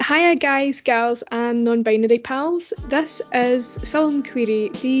Hiya guys, gals and non-binary pals. This is Film Query,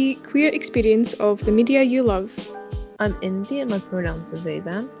 the queer experience of the media you love. I'm Indy and my pronouns are they,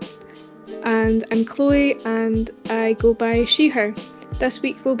 them. And I'm Chloe and I go by she, her. This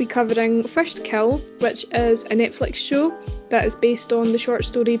week we'll be covering First Kill, which is a Netflix show that is based on the short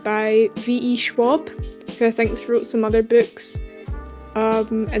story by V.E. Schwab, who I think wrote some other books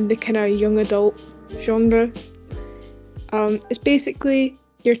in the kind of young adult genre. It's basically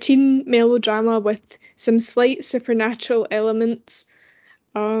your teen melodrama with some slight supernatural elements.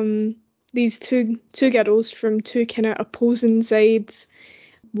 These two girls from two kind of opposing sides,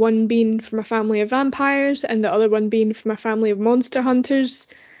 one being from a family of vampires and the other one being from a family of monster hunters.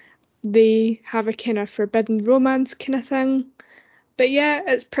 They have a kind of forbidden romance kind of thing. But yeah,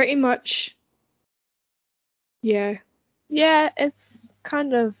 it's pretty much... Yeah, it's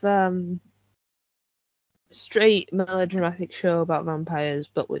kind of straight melodramatic show about vampires,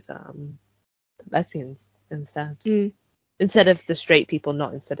 but with lesbians instead. Instead of the straight people,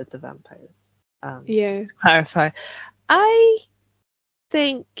 not instead of the vampires. Just to clarify. I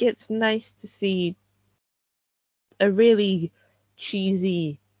think it's nice to see a really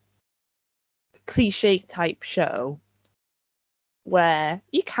cheesy, cliche type show where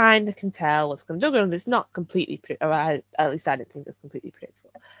you kind of can tell what's going to go on. It's not completely, at least I don't think it's completely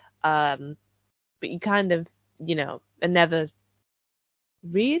predictable. But you kind of, are never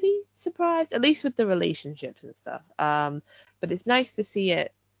really surprised, at least with the relationships and stuff. But it's nice to see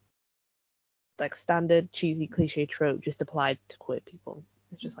it like standard cheesy cliche trope just applied to queer people.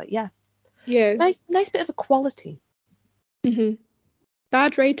 It's just like, yeah, nice bit of equality.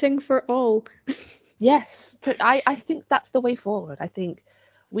 Bad writing for all. Yes, but I think that's the way forward. I think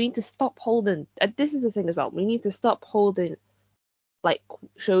we need to stop holding, this is the thing as well, we need to stop holding like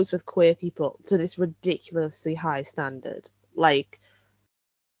shows with queer people to this ridiculously high standard. Like,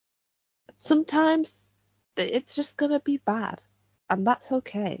 sometimes it's just gonna be bad, and that's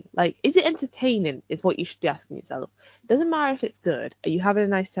okay. Like, is it entertaining is what you should be asking yourself. Doesn't matter if it's good. Are you having a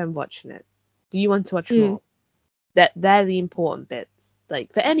nice time watching it? Do you want to watch more? They're the important bits,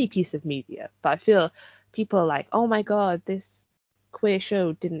 like for any piece of media. But I feel people are like, oh my god, this queer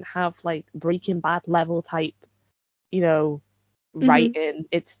show didn't have like Breaking Bad level type, writing.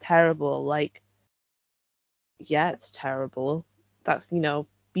 It's terrible. Like, yeah, it's terrible. That's,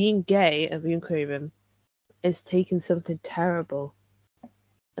 being gay and being queer is taking something terrible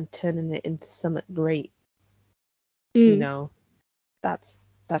and turning it into something great. That's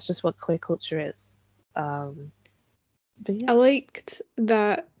just what queer culture is. But yeah. I liked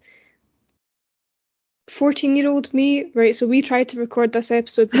that 14-year-old me, right, so we tried to record this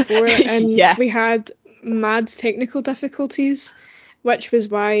episode before and we had mad technical difficulties, which was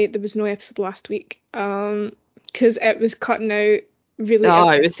why there was no episode last week, because it was cutting out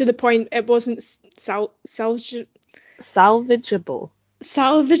really to the point it wasn't salvageable.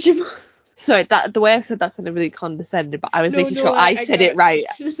 Sorry, that the way I said that sounded really condescending, but I was making sure I said it right.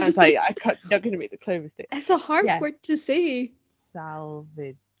 I was like, I'm not going to make the clear mistake. It's a hard word to say.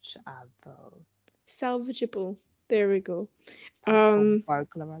 Salvageable. There we go.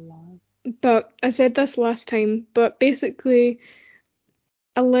 Burglar alarm. But I said this last time, but basically,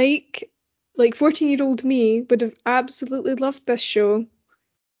 I like 14-year-old me would have absolutely loved this show,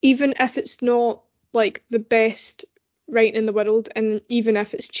 even if it's not like the best writing in the world, and even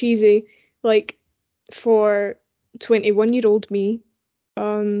if it's cheesy. Like, for 21-year-old me,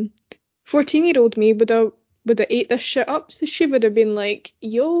 14-year-old me would have ate this shit up. So she would have been like,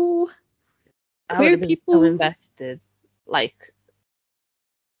 yo, I would have been so invested. Like,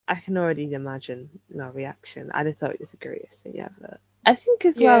 I can already imagine your reaction. I'd have thought it was the greatest thing ever. I think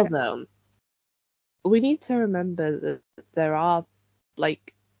as well, though, we need to remember that there are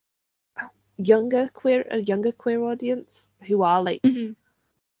like younger queer audience who are like,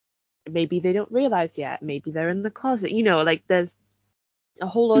 maybe they don't realize yet, maybe they're in the closet, like there's a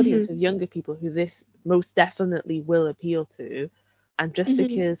whole audience of younger people who this most definitely will appeal to, and just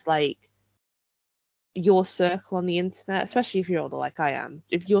because like your circle on the internet, especially if you're older like I am,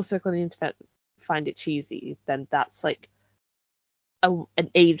 if your circle on the internet find it cheesy, then that's like an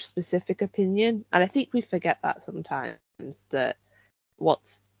age specific opinion. And I think we forget that sometimes, that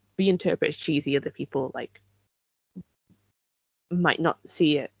what's we interpret as cheesy, other people like might not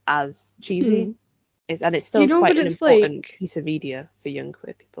see it as cheesy. And it's still quite an important piece of media for young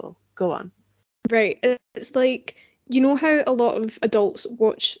queer people. Go on. Right, it's like, how a lot of adults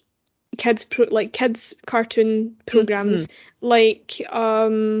watch kids cartoon programs, like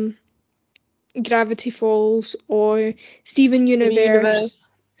Gravity Falls or Steven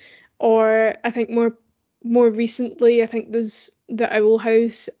Universe, or I think more more recently, I think there's The Owl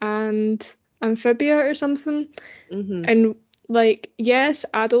House and Amphibia or something. Mm-hmm. And like, yes,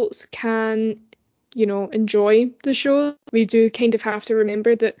 adults can, enjoy the show. We do kind of have to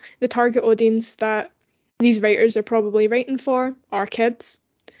remember that the target audience that these writers are probably writing for are kids.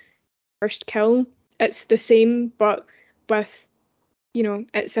 First Kill, it's the same, but with,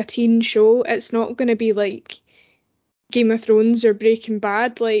 it's a teen show. It's not going to be like Game of Thrones or Breaking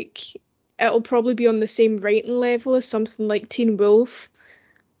Bad. Like, it'll probably be on the same writing level as something like Teen Wolf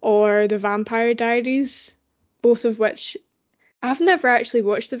or The Vampire Diaries, both of which I've never actually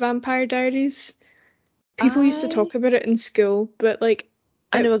watched The Vampire Diaries. People used to I talk about it in school, but like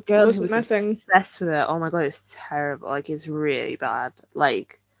I know it a girl who wasn't was my thing. obsessed with it. Oh my god, it's terrible. Like it's really bad.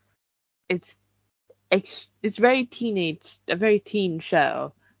 Like it's it's a very teen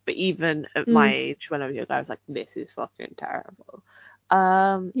show. But even at my age, when I was younger, I was like, this is fucking terrible.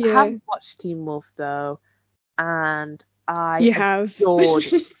 I Yeah, haven't watched Teen Wolf though, and I you have. adored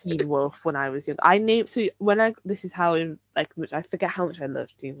Teen Wolf when I was young. This is how like much I forget how much I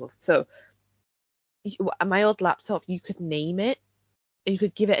loved Teen Wolf. So my old laptop, you could name it. You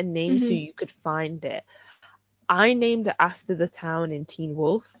could give it a name so Mhm. you could find it. I named it after the town in Teen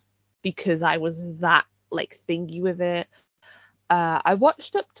Wolf because I was that like thingy with it. I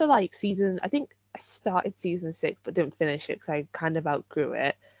watched up to like I think I started season 6 but didn't finish it because I kind of outgrew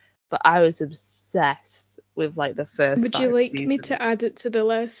it. But I was obsessed with like the first Would you 5 like me seasons. to add it to the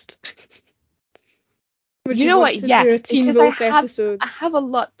list? Would You you know want what? to Yeah, do a Teen because Wolf I episode? have a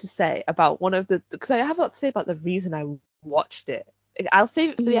lot to say about because I have a lot to say about the reason I watched it. I'll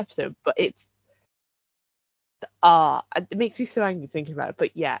save it for the Mhm. episode, but it makes me so angry thinking about it.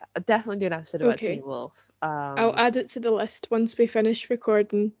 But yeah, I'll definitely do an episode about Teen Okay, Wolf. I'll add it to the list once we finish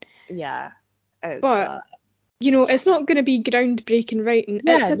recording. Yeah, it's But it's not going to be groundbreaking writing. It's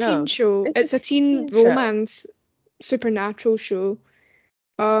yeah, a teen no, show. it's a It's a teen teen show. romance supernatural show.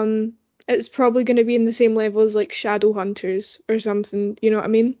 Um, it's probably going to be in the same level as like Shadowhunters or something. You know what I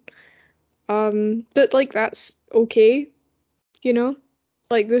mean? But like that's okay. You know,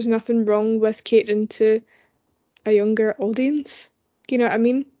 like there's nothing wrong with catering to a younger audience. You know what I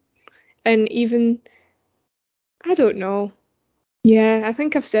mean? And even I don't know. Yeah, I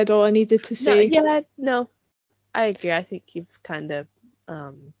think I've said all I needed to No, say. yeah, no, I agree. I think you've kind of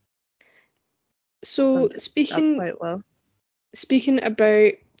So summed it up speaking quite well. speaking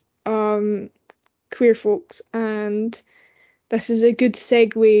about um queer folks, and this is a good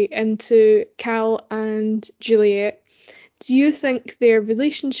segue into Cal and Juliet. Do you think their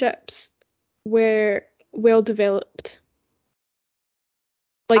relationships were well developed,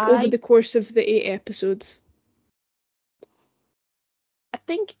 like over I the course of the 8 episodes? I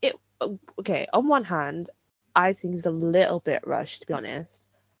think it okay. On one hand, I think it's a little bit rushed to be honest,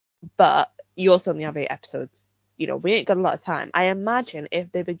 but you also only have 8 episodes. You know, we ain't got a lot of time. I imagine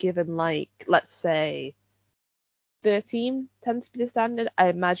if they were given like, let's say 13 tends to be the standard. I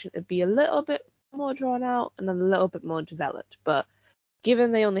imagine it'd be a little bit more drawn out and a little bit more developed. But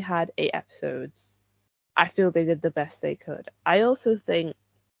given they only had 8 episodes, I feel they did the best they could. I also think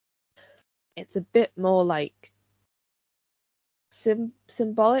it's a bit more like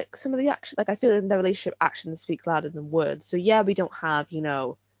symbolic, some of the action. Like I feel in their relationship, actions speak louder than words. So yeah, we don't have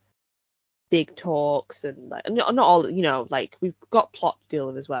big talks and like not all like we've got plot to deal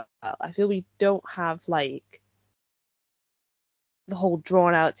with as well. I feel we don't have like the whole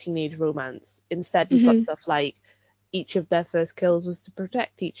drawn out teenage romance. Instead, you've got Hmm. stuff like each of their first kills was to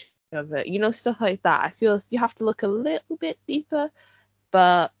protect each other. Stuff like that. I feel you have to look a little bit deeper,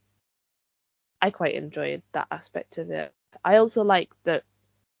 but I quite enjoyed that aspect of it. I also like that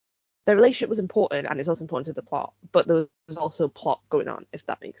the relationship was important and it's also important to the plot, but there was also plot going on, if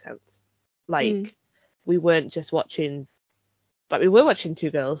that makes sense. Mm. Like we weren't just watching, but we were watching two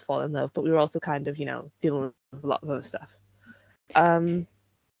girls fall in love, but we were also kind of, dealing with a lot of other stuff.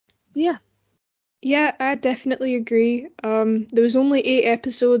 Yeah. Yeah, I definitely agree. There was only 8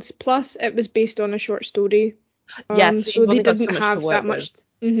 episodes, plus it was based on a short story. Yeah, so So you've they only got so didn't much to have work that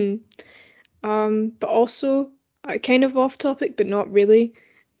with. much. But also, kind of off topic, but not really.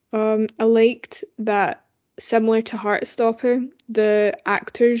 I liked that, similar to Heartstopper, the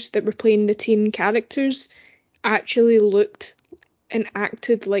actors that were playing the teen characters actually looked and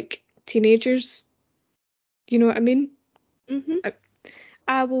acted like teenagers. You know what I mean? Mhm. I,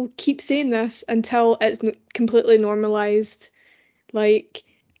 I will keep saying this until it's completely normalized. Like,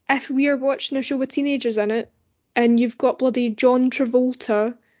 if we are watching a show with teenagers in it, and you've got bloody John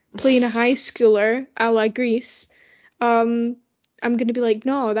Travolta playing a high schooler a la Grease, um, I'm gonna be like,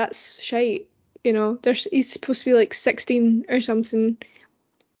 no, that's shite. He's supposed to be like 16 or something.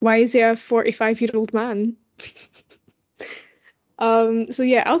 Why is he a 45-year-old man? So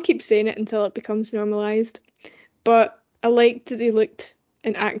yeah, I'll keep saying it until it becomes normalized. But I liked that they looked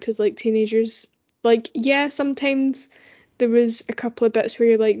and acted like teenagers. Like, yeah, sometimes there was a couple of bits where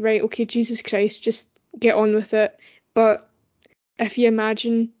you're like, right, okay, Jesus Christ, just get on with it. But if you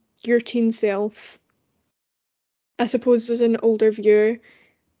imagine your teen self, I suppose as an older viewer,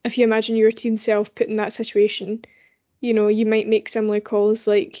 if you imagine your teen self put in that situation, you might make similar calls.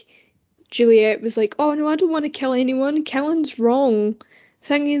 Like Juliet was like, oh no, I don't want to kill anyone. Killing's wrong.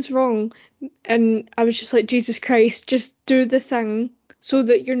 Thing is wrong. And I was just like, Jesus Christ, just do the thing so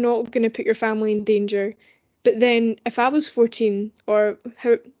that you're not going to put your family in danger. But then if I was 14 or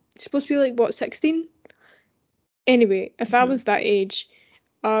how supposed to be like what 16? Anyway, if I was that age,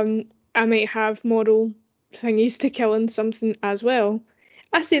 I might have moral thingies to killing something as well.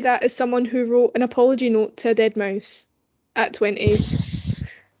 I say that as someone who wrote an apology note to a dead mouse at 20.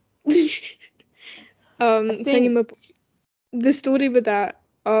 I think The story with that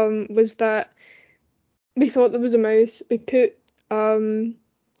was that we thought there was a mouse. We put a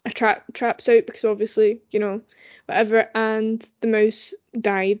traps out because obviously, whatever, and the mouse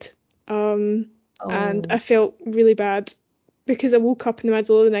died. And I felt really bad because I woke up in the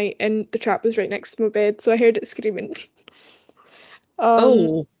middle of the night and the trap was right next to my bed, so I heard it screaming.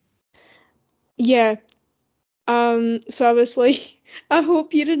 oh Yeah. So I was like, I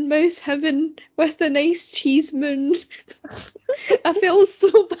hope you're in mouse heaven with a nice cheese moon. I feel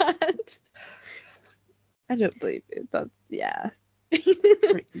so bad. I don't believe it. That's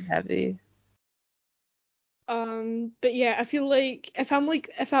pretty heavy. But yeah, I feel like if I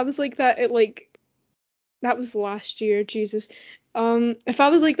was like that at like that was last year, Jesus. If I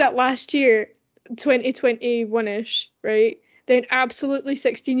was like that last year, 2021-ish, right? Then absolutely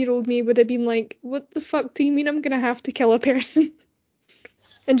 16-year-old me would have been like, what the fuck do you mean I'm gonna have to kill a person?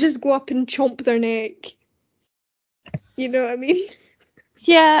 And just go up and chomp their neck. You know what I mean?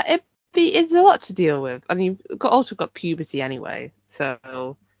 Yeah, it's a lot to deal with. I mean, you've also got puberty anyway, so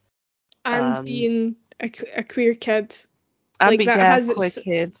And being a queer kid. and Like be that has queer its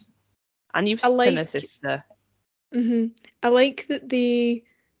kid, and you've I still a like sister. I like that they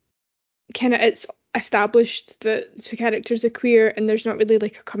kind of it's established that the characters are queer and there's not really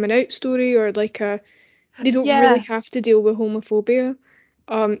like a coming out story or like they don't really Yeah, have to deal with homophobia.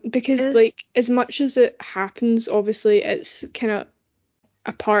 Because it's, like as much as it happens, obviously it's kind of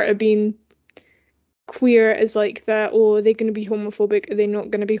a part of being queer is like that, oh, are they going to be homophobic? Are they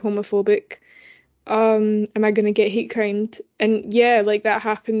not going to be homophobic? Am I going to get hate crimed? And yeah, like that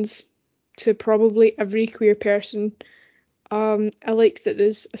happens to probably every queer person. I like that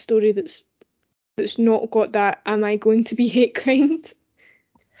there's a story that's not got that am I going to be hate crimed?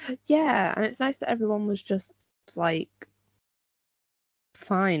 yeah, and it's nice that everyone was just like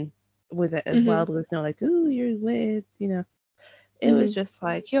fine with it as well. Mhm. There was no like, ooh, you're weird, you know. It was Mhm. just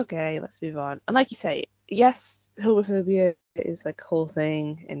like, you're gay, let's move on. And like you say, yes, homophobia is like a whole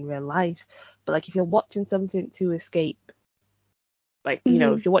thing in real life, but like if you're watching something to escape, like,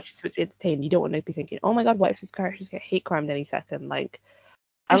 Mhm. if you're watching something to be entertained, you don't want to be thinking, oh my god, what if these characters get hate crimed any second? Like,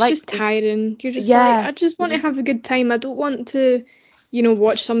 I It's like just this. tiring. You're just like, Yeah, I just you want to just, have a good time. I don't want to,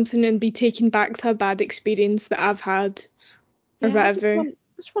 watch something and be taken back to a bad experience that I've had or yeah, whatever. I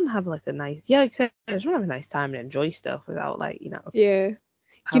just want to have like a nice, yeah, like I said, I just want to have a nice time and enjoy stuff without like, Yeah.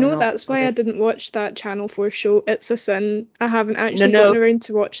 having That's all why I this. didn't watch that Channel 4 show, It's a Sin. I haven't No, actually gotten no, around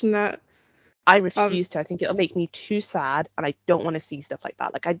to watching that. I Um, refuse to. I think it'll make me too sad, and I don't want to see stuff like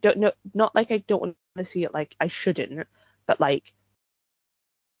that. Like I don't know, not like I don't want to see it. Like I shouldn't, but like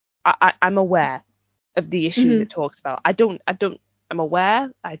I'm aware of the issues mhm. it talks about. I don't. I'm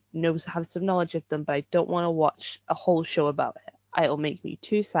aware. I know have some knowledge of them, but I don't want to watch a whole show about it. It'll make me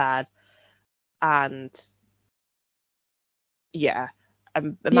too sad, and yeah, I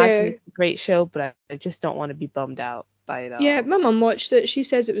imagine Yeah. it's a great show, but I just don't want to be bummed out by it Yeah, all. my mum watched it. She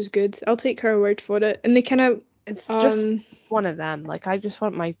says it was good. I'll take her word for it. And they kind of It's just um one of them. Like I just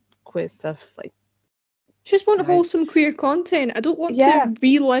want my quiz stuff. Like just want I, wholesome queer content. I don't want yeah, to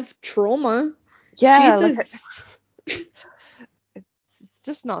relive trauma. yeah, like Jesus. it's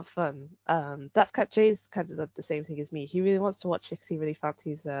just not fun. That's Jay's kind of the same thing as me. He really wants to watch it because he really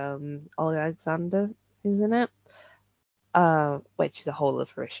fancies Ollie Alexander who's in it. Which is a whole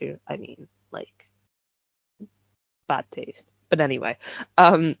other issue. I mean, like bad taste. But anyway,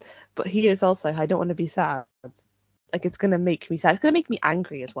 but he is also. I don't want to be sad. Like it's gonna make me sad. It's gonna make me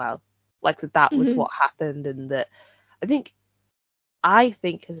angry as well. Like that was Mhm. what happened, and that I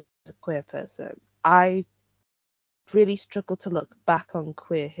think as a queer person, I really struggle to look back on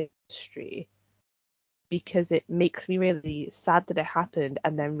queer history because it makes me really sad that it happened,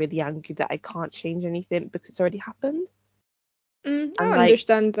 and then really angry that I can't change anything because it's already happened. I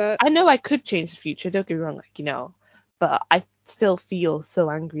understand that. I know I could change the future, don't get me wrong, but I still feel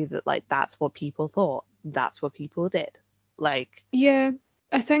so angry that that's what people thought, that's what people did. Yeah,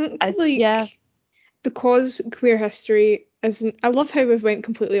 I think because queer history isn't. I love how we've went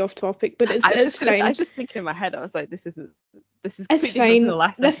completely off topic, but it's fine. I was just thinking in my head, I was like, this is it's fine.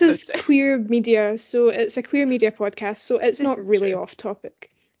 This is queer media, so it's a queer media podcast, so it's not really off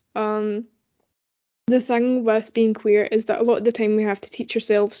topic. The thing with being queer is that a lot of the time we have to teach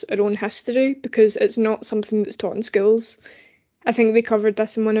ourselves our own history because it's not something that's taught in schools. I think we covered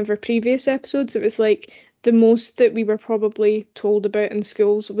this in one of our previous episodes. It was the most that we were probably told about in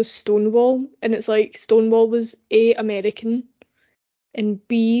schools was Stonewall, and it's Stonewall was A, American, and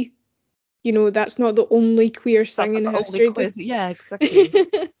B, that's not the only queer thing in history. Yeah, exactly.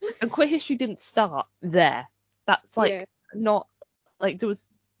 And queer history didn't start there. That's not there was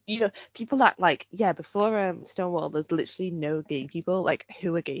people that before Stonewall there's literally no gay people.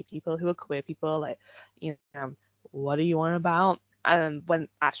 Who are gay people, who are queer people, what are you on about? When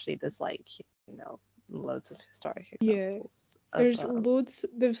actually there's loads of historic examples.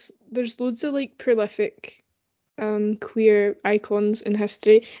 There's loads of prolific queer icons in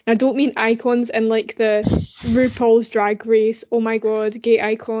history. And I don't mean icons in the RuPaul's Drag Race, oh my god, gay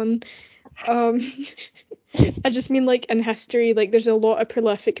icon. I just mean in history, there's a lot of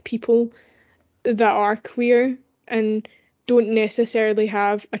prolific people that are queer and don't necessarily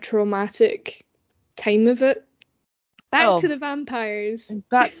have a traumatic time of it. Back to the vampires.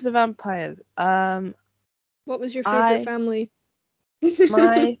 What was your favorite family?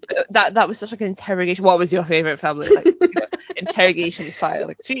 That was such an interrogation. What was your favorite family? Interrogation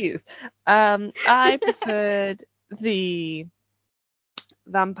style. Jeez. I preferred the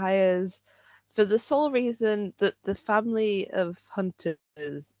vampires for the sole reason that the family of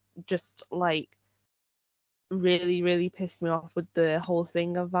hunters just really, really pissed me off with the whole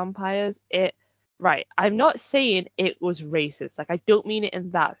thing of vampires. I'm not saying it was racist. I don't mean it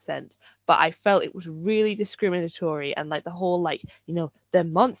in that sense, but I felt it was really discriminatory and the whole they're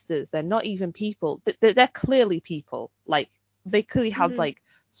monsters. They're not even people. They're clearly people. They clearly have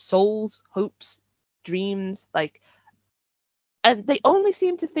souls, hopes, dreams. And they only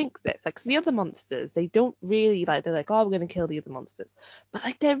seem to think this. 'Cause the other monsters, they don't really they're oh, we're gonna kill the other monsters, but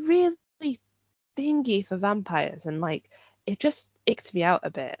they're really thingy for vampires, and it just icked me out a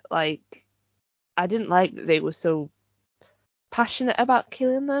bit. I didn't like that they were so passionate about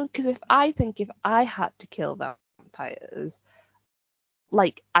killing them, because if I had to kill vampires,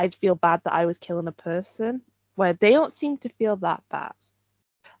 I'd feel bad that I was killing a person, where they don't seem to feel that bad.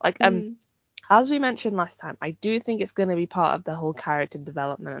 As we mentioned last time, I do think it's going to be part of the whole character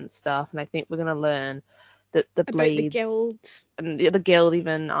development and stuff, and I think we're going to learn that the blades the guild and the guild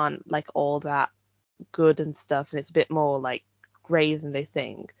even aren't all that good and stuff, and it's a bit more grey than they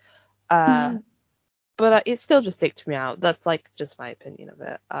think. But it still just sticked me out. That's just my opinion of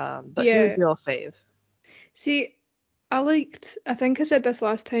it. But who's your fave? See, I think I said this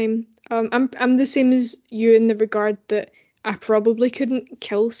last time. I'm the same as you in the regard that I probably couldn't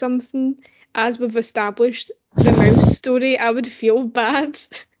kill something. As we've established, the mouse story, I would feel bad.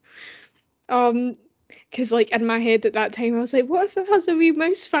 Because in my head at that time I was what if it has a wee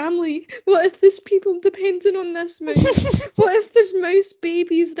mouse family? What if there's people depending on this mouse? What if there's mouse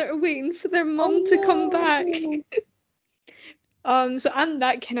babies that are waiting for their mum to come back? So I'm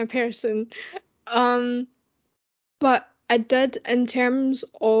that kind of person. But I did, in terms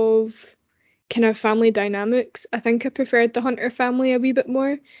of kind of family dynamics, I think I preferred the Hunter family a wee bit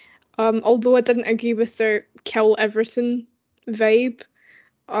more. Although I didn't agree with their kill everything vibe.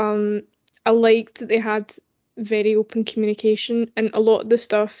 I liked that they had very open communication, and a lot of the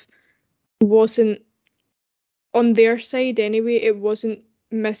stuff wasn't, on their side anyway, it wasn't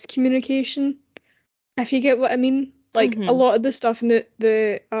miscommunication, if you get what I mean. A lot of the stuff in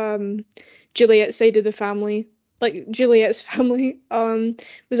the Juliet side of the family, Juliet's family,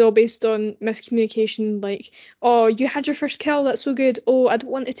 was all based on miscommunication, oh, you had your first kill, that's so good, oh, I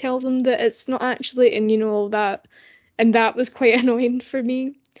don't want to tell them that it's not actually, and all that. And that was quite annoying for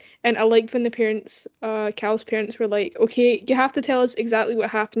me. And I liked when the parents, Cal's parents, were okay, you have to tell us exactly what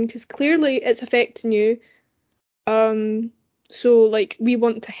happened, because clearly it's affecting you. So we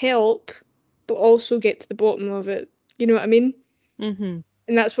want to help, but also get to the bottom of it. You know what I mean? Mm-hmm.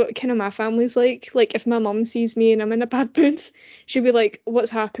 And that's what kind of my family's like. If my mum sees me and I'm in a bad mood, she'll be like,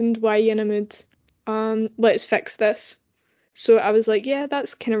 "What's happened? Why are you in a mood? Let's fix this." So I was yeah,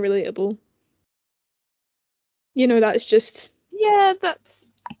 that's kind of relatable. That's just... Yeah,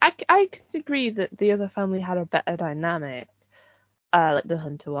 I could agree that the other family had a better dynamic, like the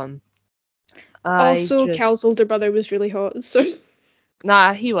Hunter one. Also, Cal's older brother was really hot, so.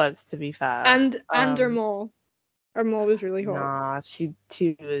 Nah, he was, to be fair. And her mom. Her mom was really hot. Nah, she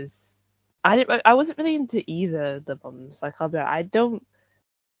was. I wasn't really into either of the mums. Like, I'll be like, I don't.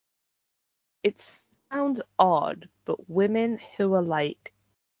 It sounds odd, but women who are like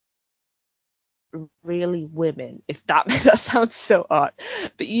really women, if that that sounds so odd,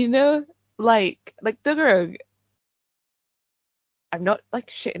 but you know, like the I'm not like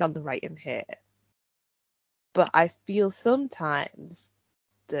shitting on the writing here, but I feel sometimes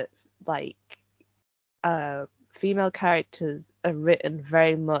that like female characters are written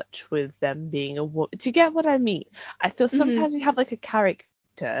very much with them being a woman. Do you get what I mean? I feel sometimes we have like a character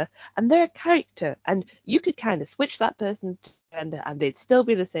and they're a character and you could kind of switch that person's gender and they'd still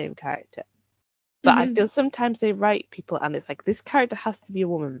be the same character. But I feel sometimes they write people and it's like this character has to be a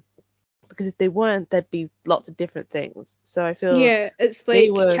woman because if they weren't there'd be lots of different things. So I feel it's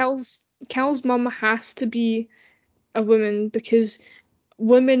like Cal's mum has to be a woman because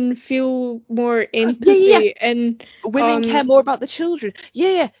women feel more empathy and women care more about the children.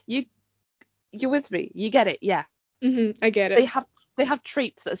 You're with me. You get it. Yeah. I get it. They have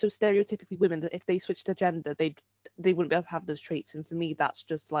traits that are so stereotypically women that if they switched their gender, they wouldn't be able to have those traits. And for me, that's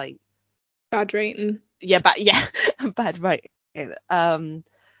just like bad writing. Yeah, bad writing.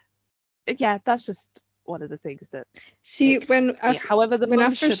 Yeah, that's just one of the things that. See, however, the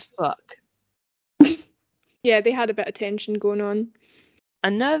mum should fuck. Yeah, they had a bit of tension going on.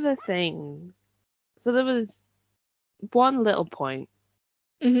 Another thing. So there was one little point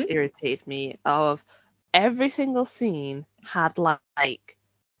that irritated me of every single scene had like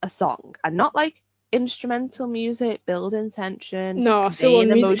a song and not like instrumental music building tension. No, full on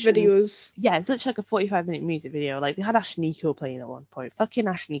music videos. Yeah, it's literally like a 45-minute music video. Like they had Ashniko playing at one point. Fucking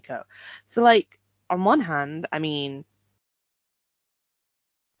Ashniko. So like on one hand, I mean,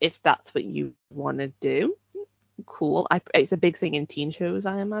 if that's what you want to do, cool. It's a big thing in teen shows,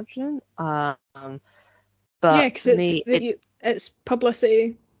 I imagine. But yeah, because it's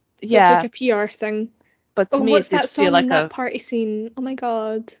publicity. Yeah, it's like a PR thing. But to me, what's that song in that party scene? Oh my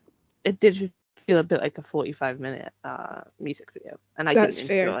god. It did feel a bit like a 45-minute music video, and I didn't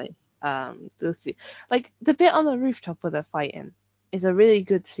enjoy. Like the bit on the rooftop where they're fighting is a really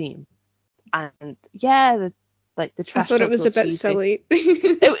good scene, and yeah, the trash. I thought it was a bit cheesy. Silly.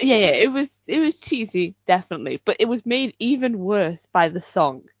 It was cheesy, definitely, but it was made even worse by the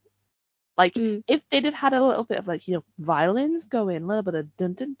song. Like if they'd have had a little bit of like violins going, a little bit of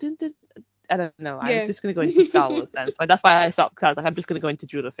dun dun dun dun. I don't know. I was just going to go into Star Wars then. So that's why I stopped, because I was like, I'm just going to go into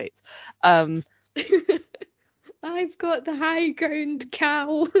Duel of Fates. I've got the high ground,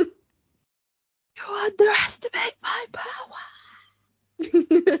 Cal. You underestimate my power.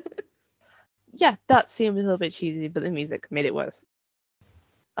 Yeah, that scene was a little bit cheesy, but the music made it worse.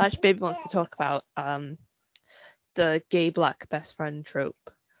 Actually, Baby wants to talk about the gay black best friend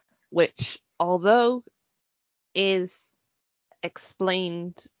trope, which, although is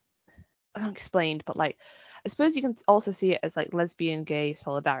unexplained, but like I suppose you can also see it as like lesbian gay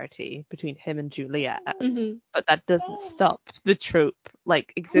solidarity between him and Juliet, but that doesn't stop the trope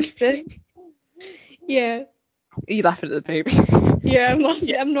like existing. Yeah. Are you laughing at the baby? Yeah, I'm laughing.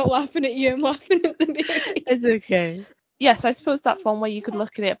 Yeah. I'm not laughing at you. I'm laughing at the baby. It's okay. Yes, I suppose that's one way you could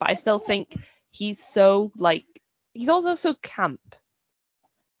look at it, but I still think he's so like he's also so camp.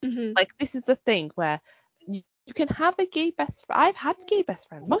 Like this is the thing where you can have a gay best friend. I've had gay best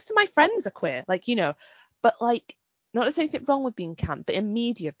friends. Most of my friends are queer, like, but like, not to say anything wrong with being camp, but in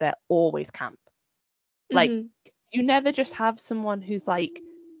media, they're always camp. Like, you never just have someone who's like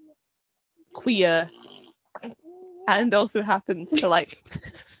queer and also happens to like.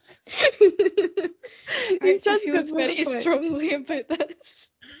 I feel very strongly about this.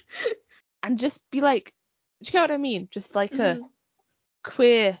 And just be like, do you know what I mean? Just like a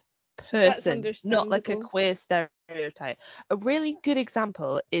queer person, not like a queer stereotype. A really good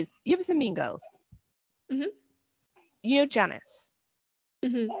example is, you ever seen Mean Girls? You know Janice?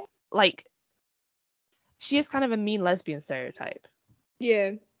 Like, she is kind of a mean lesbian stereotype.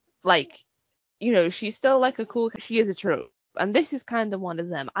 Yeah. Like, she's still like she is a trope. And this is kind of one of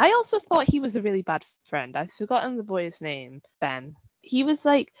them. I also thought he was a really bad friend. I've forgotten the boy's name, Ben. He was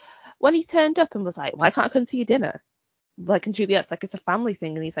like, when he turned up and was like, why can't I come to your dinner? Like, and Juliet's like, it's a family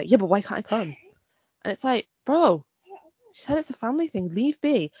thing. And he's like, yeah, but why can't I come? And it's like, bro, she said it's a family thing. Leave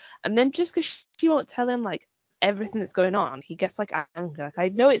be. And then just because she won't tell him, like, everything that's going on, he gets, like, angry. Like, I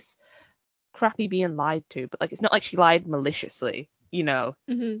know it's crappy being lied to, but, like, it's not like she lied maliciously. you know,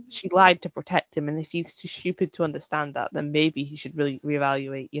 Mm-hmm. she lied to protect him, and if he's too stupid to understand that, then maybe he should really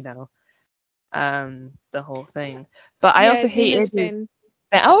reevaluate, you know, the whole thing. But I Yeah, also his name is hated his.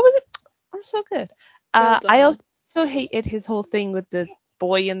 Ben. Oh, was it? I'm so good. Well I done. also hated his whole thing with the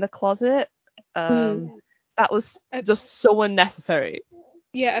boy in the closet. That was just so unnecessary.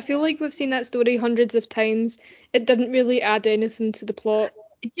 Yeah, I feel like we've seen that story hundreds of times. It didn't really add anything to the plot.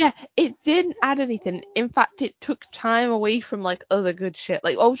 Yeah, it didn't add anything. In fact, it took time away from like other good shit.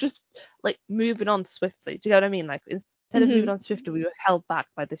 Like I was just like moving on swiftly. Do you know what I mean? Like instead of moving on swiftly, we were held back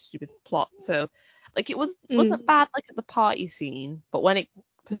by this stupid plot. So like wasn't bad like at the party scene, but when it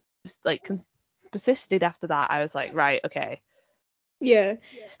like persisted after that, I was like, right, okay. Yeah.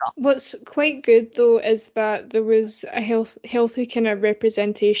 Stop. What's quite good though is that there was a healthy kind of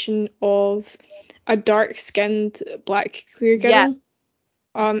representation of a dark-skinned black queer Yeah. girl.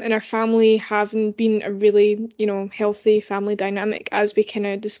 And our family having been a really, healthy family dynamic, as we kind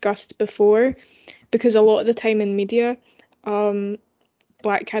of discussed before, because a lot of the time in media,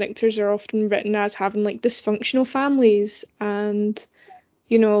 black characters are often written as having like dysfunctional families and,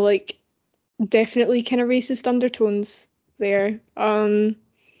 like definitely kind of racist undertones there.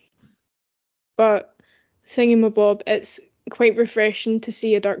 But thingamabob, it's quite refreshing to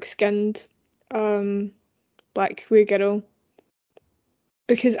see a dark-skinned black queer girl,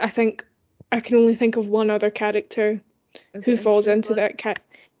 because I think I can only think of one other character who falls into that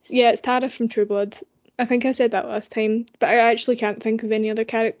Yeah, it's Tara from True Blood. I think I said that last time, but I actually can't think of any other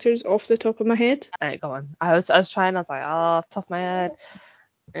characters off the top of my head. Alright, go on. I was trying. I was like, oh, off the top of my head.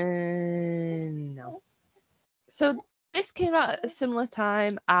 No. So this came out at a similar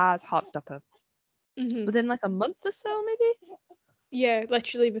time as Heartstopper. Within like a month or so, maybe. Yeah,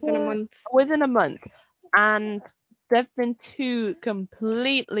 literally within a month. Within a month, and there've been two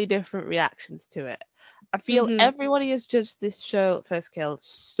completely different reactions to it. I feel everybody has judged this show, First Kill,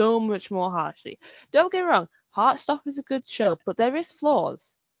 so much more harshly. Don't get me wrong, Heartstopper is a good show, but there is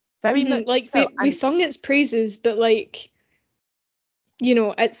flaws. Very much Like so. we sung its praises, but like,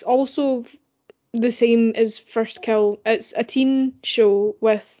 it's also the same as First Kill. It's a teen show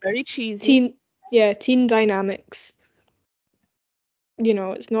with very cheesy. teen dynamics.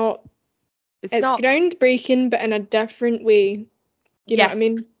 It's not. It's not groundbreaking, but in a different way. You know what I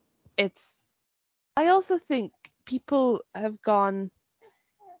mean? It's. I also think people have gone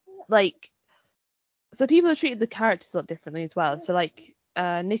like. So people have treated the characters a lot differently as well. So like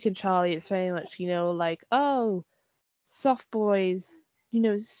Nick and Charlie, it's very much, like, oh, soft boys,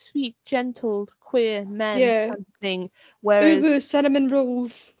 sweet, gentle, queer men kind of thing. Whereas Uwu cinnamon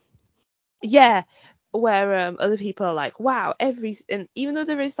rolls. Yeah, where other people are like, wow, and even though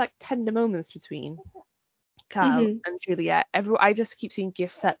there is like tender moments between Kyle and Juliet, I just keep seeing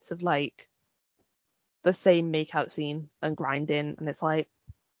gift sets of like the same makeout scene and grinding, and it's like,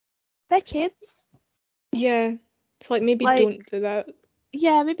 they're kids. Yeah, it's like maybe don't do that.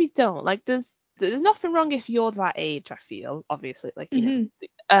 Yeah, maybe don't. Like, there's nothing wrong if you're that age. I feel obviously, like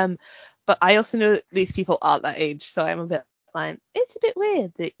but I also know that these people aren't that age, so I'm a bit like, it's a bit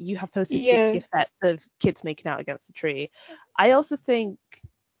weird that you have posted 6 gift sets of kids making out against the tree. I also think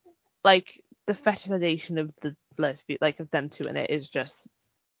like the fetishization of the lesbian, like of them two in it, is just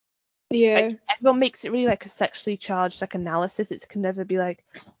like, everyone makes it really like a sexually charged like analysis. It can never be like,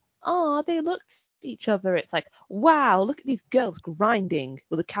 oh, they looked at each other. It's like, wow, look at these girls grinding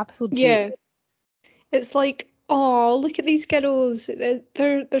with a capital G. Yeah, it's like, oh, look at these girls,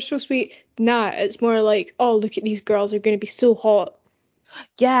 they're so sweet. Nah, it's more like, oh, look at these girls, are going to be so hot.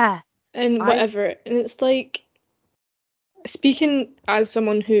 Yeah. And whatever. And it's like, speaking as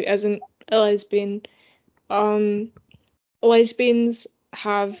someone who isn't a lesbian, lesbians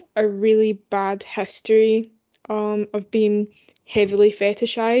have a really bad history of being heavily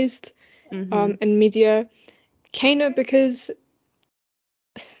fetishized in media, kind of because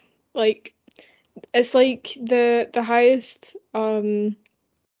like it's like the highest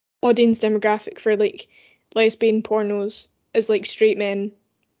audience demographic for like lesbian pornos is like straight men,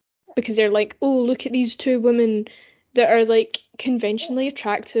 because they're like, oh, look at these two women that are like conventionally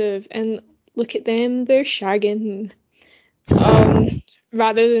attractive and look at them, they're shagging,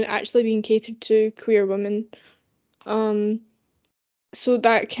 rather than actually being catered to queer women. So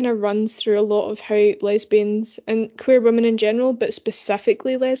that kind of runs through a lot of how lesbians and queer women in general, but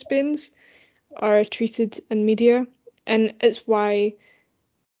specifically lesbians, are treated in media. And it's why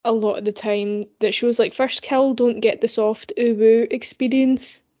a lot of the time that shows like First Kill don't get the soft ooh-woo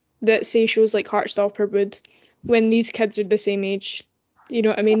experience that, say, shows like Heartstopper would, when these kids are the same age. You know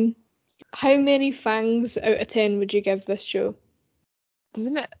what I mean? How many fangs out of 10 would you give this show?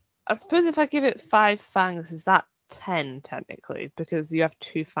 Doesn't it? I suppose if I give it 5 fangs, is that 10 technically because you have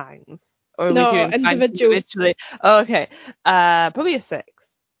 2 fangs. Or are we No, doing fangs individual. individually? Oh, okay. Probably a 6.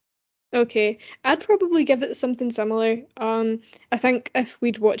 Okay, I'd probably give it something similar. I think if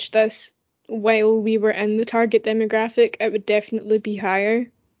we'd watched this while we were in the target demographic, it would definitely be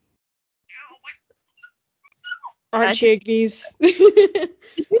higher. Archie agrees. Did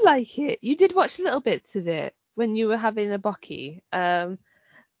you like it? You did watch little bits of it when you were having a bucky. But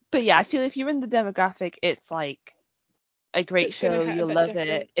yeah, I feel if you're in the demographic, it's like a great show. You'll love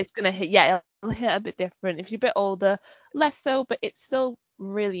it. It's gonna hit. Yeah, it'll hit a bit different. If you're a bit older, less so, but it's still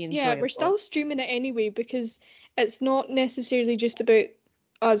really enjoyable. Yeah, we're still streaming it anyway because it's not necessarily just about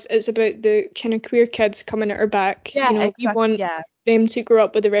us. It's about the kind of queer kids coming at our back. Yeah, exactly. We want them to grow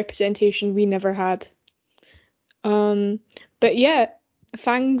up with the representation we never had. But yeah,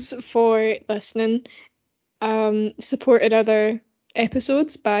 thanks for listening. Supported other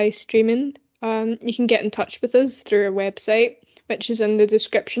episodes by streaming. You can get in touch with us through our website, which is in the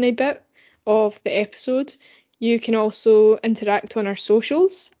description a bit of the episode. You can also interact on our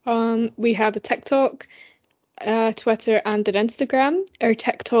socials. We have a TikTok, Twitter, and an Instagram. Our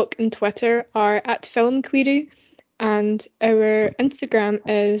TikTok and Twitter are at Film Query, and our Instagram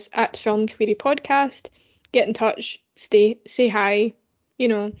is at Film Query Podcast. Get in touch, say hi,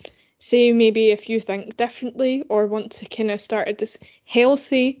 say maybe if you think differently or want to kind of start this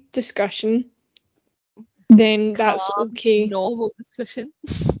healthy discussion, then that's okay. Normal discussion.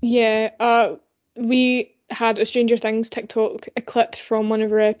 Yeah, we had a Stranger Things TikTok, a clip from one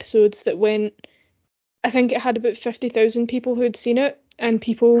of our episodes that went, I think it had about 50,000 people who had seen it, and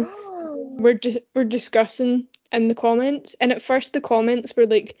people were discussing in the comments. And at first the comments were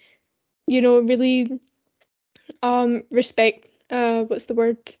like, really what's the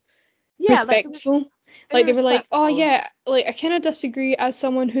word? Yeah, respectful. Like they were like, oh yeah, like I kind of disagree as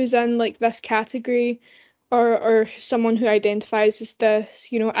someone who's in like this category, or someone who identifies as this.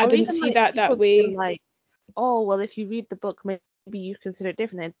 I didn't see that way. Like, oh well, if you read the book, maybe you consider it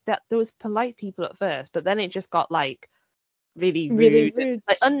different. And that there was polite people at first, but then it just got like really rude.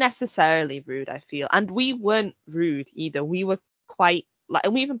 Like unnecessarily rude, I feel. And we weren't rude either. We were quite like,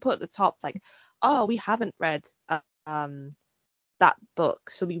 and we even put at the top like, oh, we haven't read that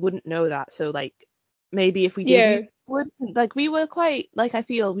book, so we wouldn't know that. So like maybe if we did, we would, like, we were quite, like, I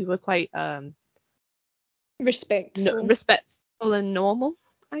feel we were quite respectful and normal,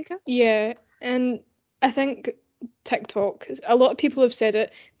 I guess. Yeah, and I think TikTok, a lot of people have said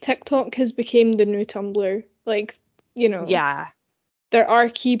it, TikTok has become the new Tumblr. Like, yeah, there are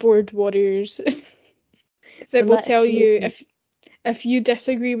keyboard warriors that will tell you if you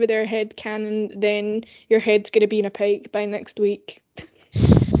disagree with their headcanon, then your head's gonna be in a pike by next week.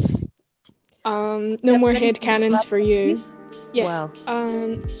 No more headcanons for you. Yes.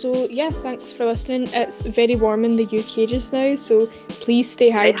 Well. So yeah, thanks for listening. It's very warm in the UK just now, so please stay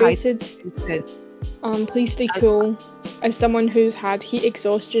hydrated. Please stay cool. As someone who's had heat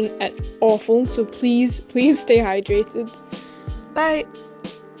exhaustion, it's awful, so please stay hydrated. Bye.